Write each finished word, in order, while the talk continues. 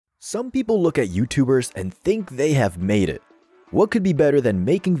Some people look at YouTubers and think they have made it. What could be better than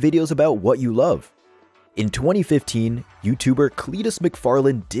making videos about what you love? In 2015, YouTuber Cleetus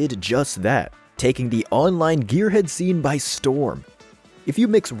McFarland did just that, taking the online gearhead scene by storm. If you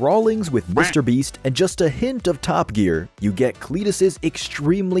mix Rawlings with MrBeast and just a hint of Top Gear, you get Cleetus's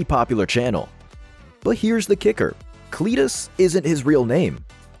extremely popular channel. But here's the kicker, Cleetus isn't his real name.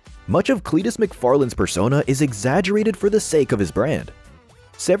 Much of Cleetus McFarland's persona is exaggerated for the sake of his brand.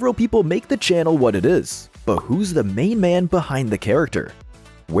 Several people make the channel what it is, but who's the main man behind the character?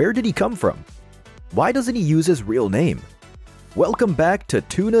 Where did he come from? Why doesn't he use his real name? Welcome back to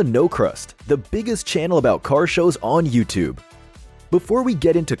TUNANOCRUST, the biggest channel about car shows on YouTube. Before we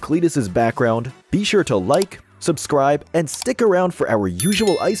get into Cleetus's background, be sure to like, subscribe, and stick around for our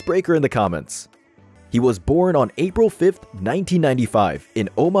usual icebreaker in the comments. He was born on April 5th, 1995 in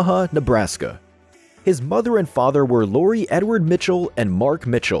Omaha, Nebraska. His mother and father were Lori Edward Mitchell and Mark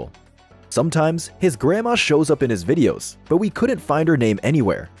Mitchell. Sometimes, his grandma shows up in his videos, but we couldn't find her name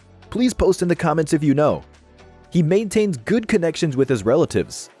anywhere. Please post in the comments if you know. He maintains good connections with his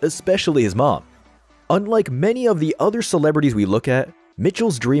relatives, especially his mom. Unlike many of the other celebrities we look at,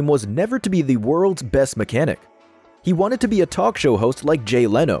 Mitchell's dream was never to be the world's best mechanic. He wanted to be a talk show host like Jay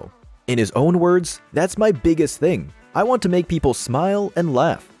Leno. In his own words, "That's my biggest thing. I want to make people smile and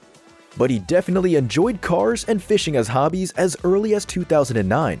laugh." But he definitely enjoyed cars and fishing as hobbies as early as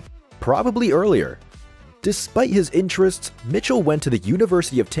 2009, probably earlier. Despite his interests, Mitchell went to the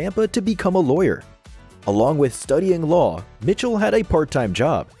University of Tampa to become a lawyer. Along with studying law, Mitchell had a part-time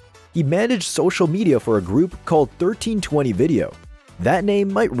job. He managed social media for a group called 1320 Video. That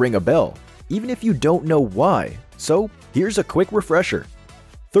name might ring a bell, even if you don't know why, so here's a quick refresher.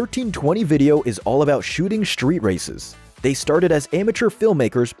 1320 Video is all about shooting street races. They started as amateur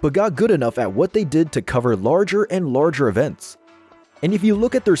filmmakers but got good enough at what they did to cover larger and larger events. And if you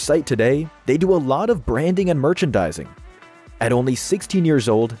look at their site today, they do a lot of branding and merchandising. At only 16 years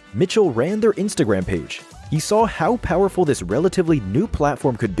old, Mitchell ran their Instagram page. He saw how powerful this relatively new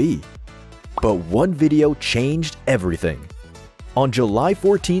platform could be. But one video changed everything. On July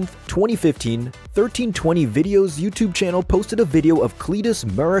 14th, 2015, 1320 Video's YouTube channel posted a video of Cleetus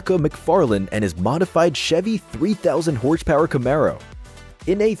McFarland and his modified Chevy 3000 horsepower Camaro.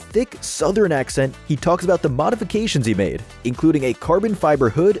 In a thick southern accent, he talks about the modifications he made, including a carbon fiber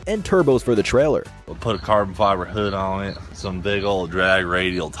hood and turbos for the trailer. We'll put a carbon fiber hood on it, some big old drag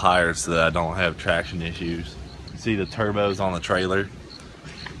radial tires so that I don't have traction issues. See the turbos on the trailer?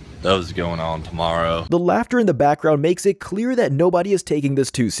 Those are going on tomorrow. The laughter in the background makes it clear that nobody is taking this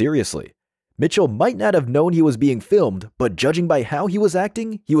too seriously. Mitchell might not have known he was being filmed, but judging by how he was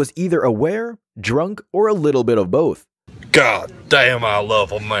acting, he was either aware, drunk, or a little bit of both. God damn, I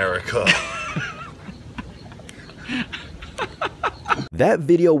love America. That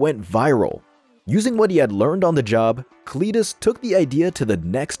video went viral. Using what he had learned on the job, Cleetus took the idea to the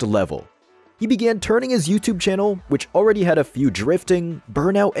next level. He began turning his YouTube channel, which already had a few drifting,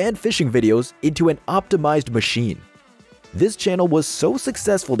 burnout, and fishing videos, into an optimized machine. This channel was so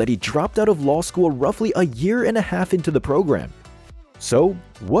successful that he dropped out of law school roughly a year and a half into the program. So,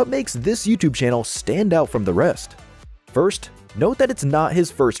 what makes this YouTube channel stand out from the rest? First, note that it's not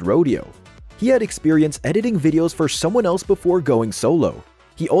his first rodeo. He had experience editing videos for someone else before going solo.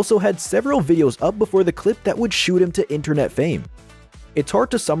 He also had several videos up before the clip that would shoot him to internet fame. It's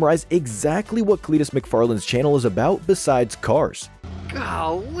hard to summarize exactly what Cleetus McFarland's channel is about besides cars.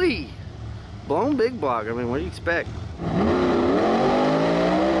 Golly! Blown big block, I mean, what do you expect?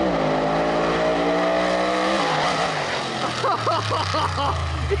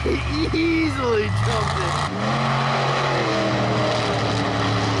 He easily jumped it.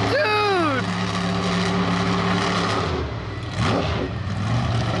 Dude!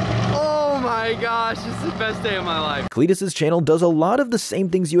 Oh my gosh, this is the best day of my life. Cleetus's channel does a lot of the same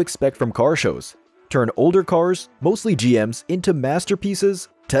things you expect from car shows. Turn older cars, mostly GMs, into masterpieces,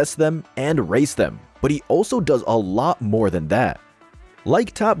 test them, and race them. But he also does a lot more than that.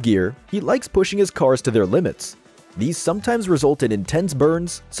 Like Top Gear, he likes pushing his cars to their limits. These sometimes result in intense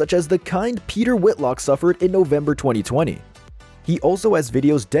burns, such as the kind Peter Whitlock suffered in November 2020. He also has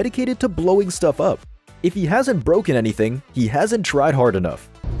videos dedicated to blowing stuff up. If he hasn't broken anything, he hasn't tried hard enough.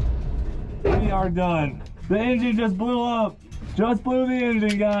 We are done. The engine just blew up. Just blew the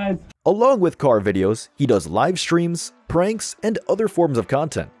engine, guys. Along with car videos, he does live streams, pranks, and other forms of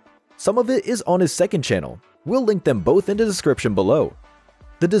content. Some of it is on his second channel. We'll link them both in the description below.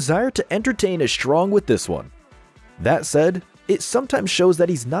 The desire to entertain is strong with this one. That said, it sometimes shows that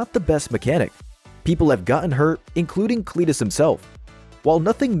he's not the best mechanic. People have gotten hurt, including Cleetus himself. While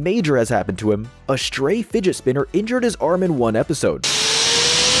nothing major has happened to him, a stray fidget spinner injured his arm in one episode.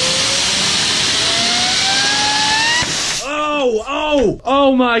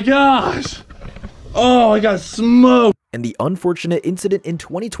 Oh my gosh! Oh, I got smoked! And the unfortunate incident in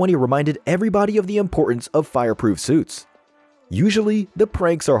 2020 reminded everybody of the importance of fireproof suits. Usually, the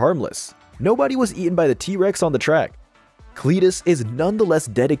pranks are harmless. Nobody was eaten by the T-Rex on the track. Cleetus is nonetheless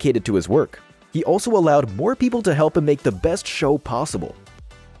dedicated to his work. He also allowed more people to help him make the best show possible.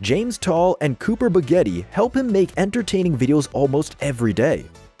 James Tall and Cooper Baghetti help him make entertaining videos almost every day.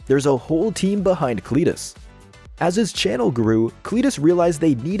 There's a whole team behind Cleetus. As his channel grew, Cleetus realized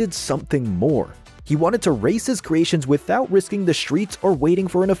they needed something more. He wanted to race his creations without risking the streets or waiting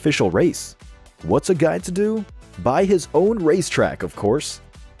for an official race. What's a guy to do? Buy his own racetrack, of course.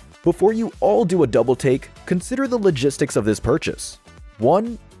 Before you all do a double take, consider the logistics of this purchase.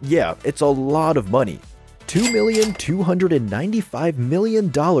 1. Yeah, it's a lot of money. $2,295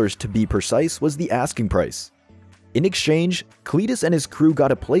 million to be precise was the asking price. In exchange, Cleetus and his crew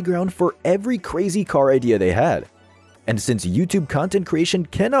got a playground for every crazy car idea they had. And since YouTube content creation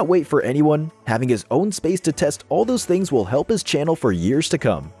cannot wait for anyone, having his own space to test all those things will help his channel for years to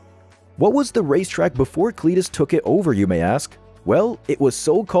come. What was the racetrack before Cleetus took it over, you may ask? Well, it was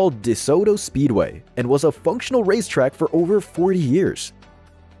so-called Desoto Speedway and was a functional racetrack for over 40 years.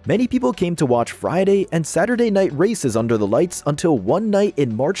 Many people came to watch Friday and Saturday night races under the lights until one night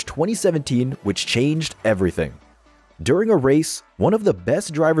in March 2017, which changed everything. During a race, one of the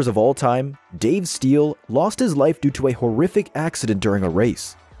best drivers of all time, Dave Steele, lost his life due to a horrific accident during a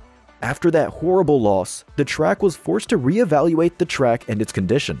race. After that horrible loss, the track was forced to reevaluate the track and its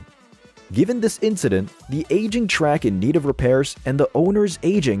condition. Given this incident, the aging track in need of repairs, and the owners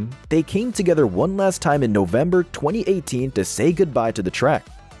aging, they came together one last time in November 2018 to say goodbye to the track.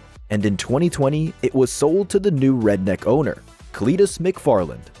 And in 2020, it was sold to the new redneck owner, Cleetus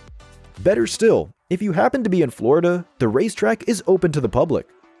McFarland. Better still, if you happen to be in Florida, the racetrack is open to the public.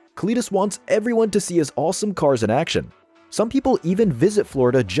 Cleetus wants everyone to see his awesome cars in action. Some people even visit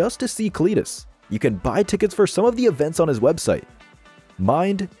Florida just to see Cleetus. You can buy tickets for some of the events on his website.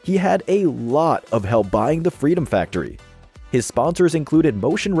 Mind, he had a lot of help buying the Freedom Factory. His sponsors included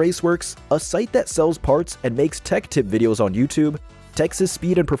Motion Raceworks, a site that sells parts and makes tech tip videos on YouTube, Texas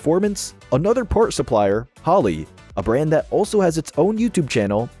Speed and Performance, another part supplier, Holley, a brand that also has its own YouTube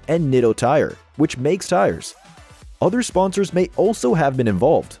channel, and Nitto Tire, which makes tires. Other sponsors may also have been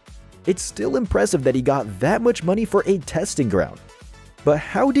involved. It's still impressive that he got that much money for a testing ground. But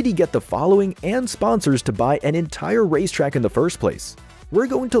how did he get the following and sponsors to buy an entire racetrack in the first place? We're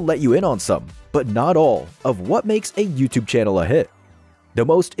going to let you in on some, but not all, of what makes a YouTube channel a hit. The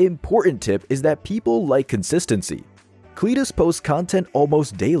most important tip is that people like consistency. Cleetus posts content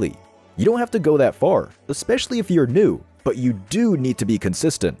almost daily. You don't have to go that far, especially if you're new, but you do need to be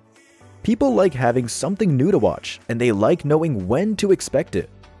consistent. People like having something new to watch, and they like knowing when to expect it.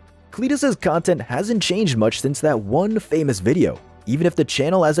 Cleetus's content hasn't changed much since that one famous video, even if the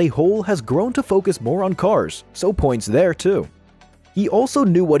channel as a whole has grown to focus more on cars, so points there too. He also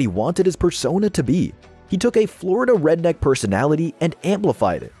knew what he wanted his persona to be. He took a Florida redneck personality and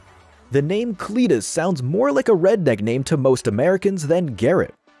amplified it. The name Cleetus sounds more like a redneck name to most Americans than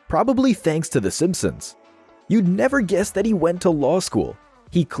Garrett, probably thanks to The Simpsons. You'd never guess that he went to law school.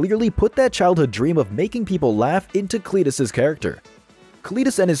 He clearly put that childhood dream of making people laugh into Cleetus's character.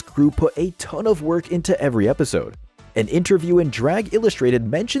 Cleetus and his crew put a ton of work into every episode. An interview in Drag Illustrated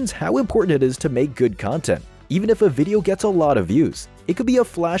mentions how important it is to make good content. Even if a video gets a lot of views, it could be a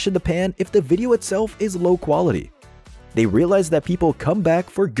flash in the pan if the video itself is low quality. They realize that people come back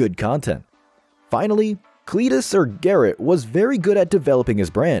for good content. Finally, Cleetus or Garrett was very good at developing his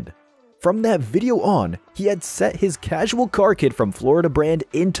brand. From that video on, he had set his casual car kid from Florida brand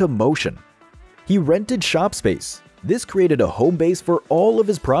into motion. He rented shop space. This created a home base for all of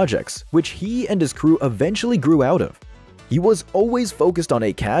his projects, which he and his crew eventually grew out of. He was always focused on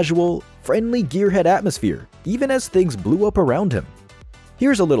a casual, friendly gearhead atmosphere, even as things blew up around him.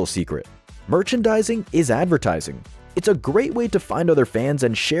 Here's a little secret. Merchandising is advertising. It's a great way to find other fans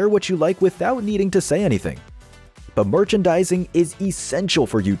and share what you like without needing to say anything. But merchandising is essential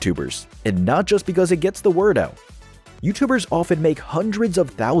for YouTubers, and not just because it gets the word out. YouTubers often make hundreds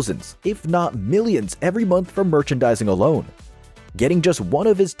of thousands, if not millions, every month from merchandising alone. Getting just one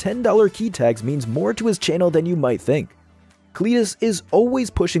of his $10 key tags means more to his channel than you might think. Cleetus is always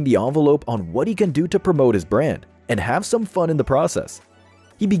pushing the envelope on what he can do to promote his brand, and have some fun in the process.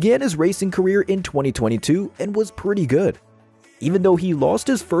 He began his racing career in 2022 and was pretty good. Even though he lost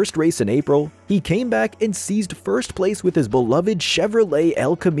his first race in April, he came back and seized first place with his beloved Chevrolet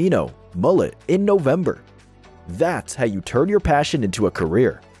El Camino mullet in November. That's how you turn your passion into a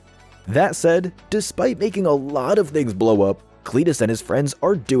career. That said, despite making a lot of things blow up, Cleetus and his friends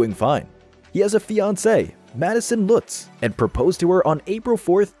are doing fine. He has a fiancée, Madison Lutz, and proposed to her on April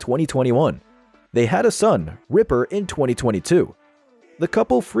 4th, 2021. They had a son, Ripper, in 2022. The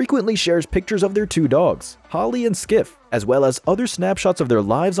couple frequently shares pictures of their two dogs, Holly and Skiff, as well as other snapshots of their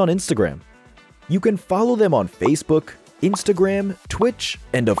lives on Instagram. You can follow them on Facebook, Instagram, Twitch,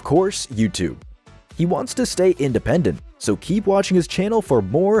 and of course, YouTube. He wants to stay independent, so keep watching his channel for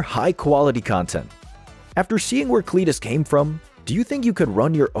more high-quality content. After seeing where Cleetus came from, do you think you could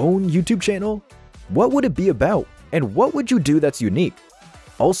run your own YouTube channel? What would it be about, and what would you do that's unique?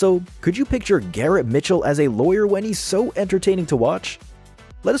 Also, could you picture Garrett Mitchell as a lawyer when he's so entertaining to watch?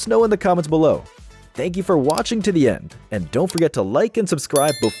 Let us know in the comments below. Thank you for watching to the end, and don't forget to like and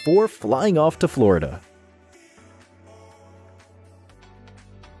subscribe before flying off to Florida.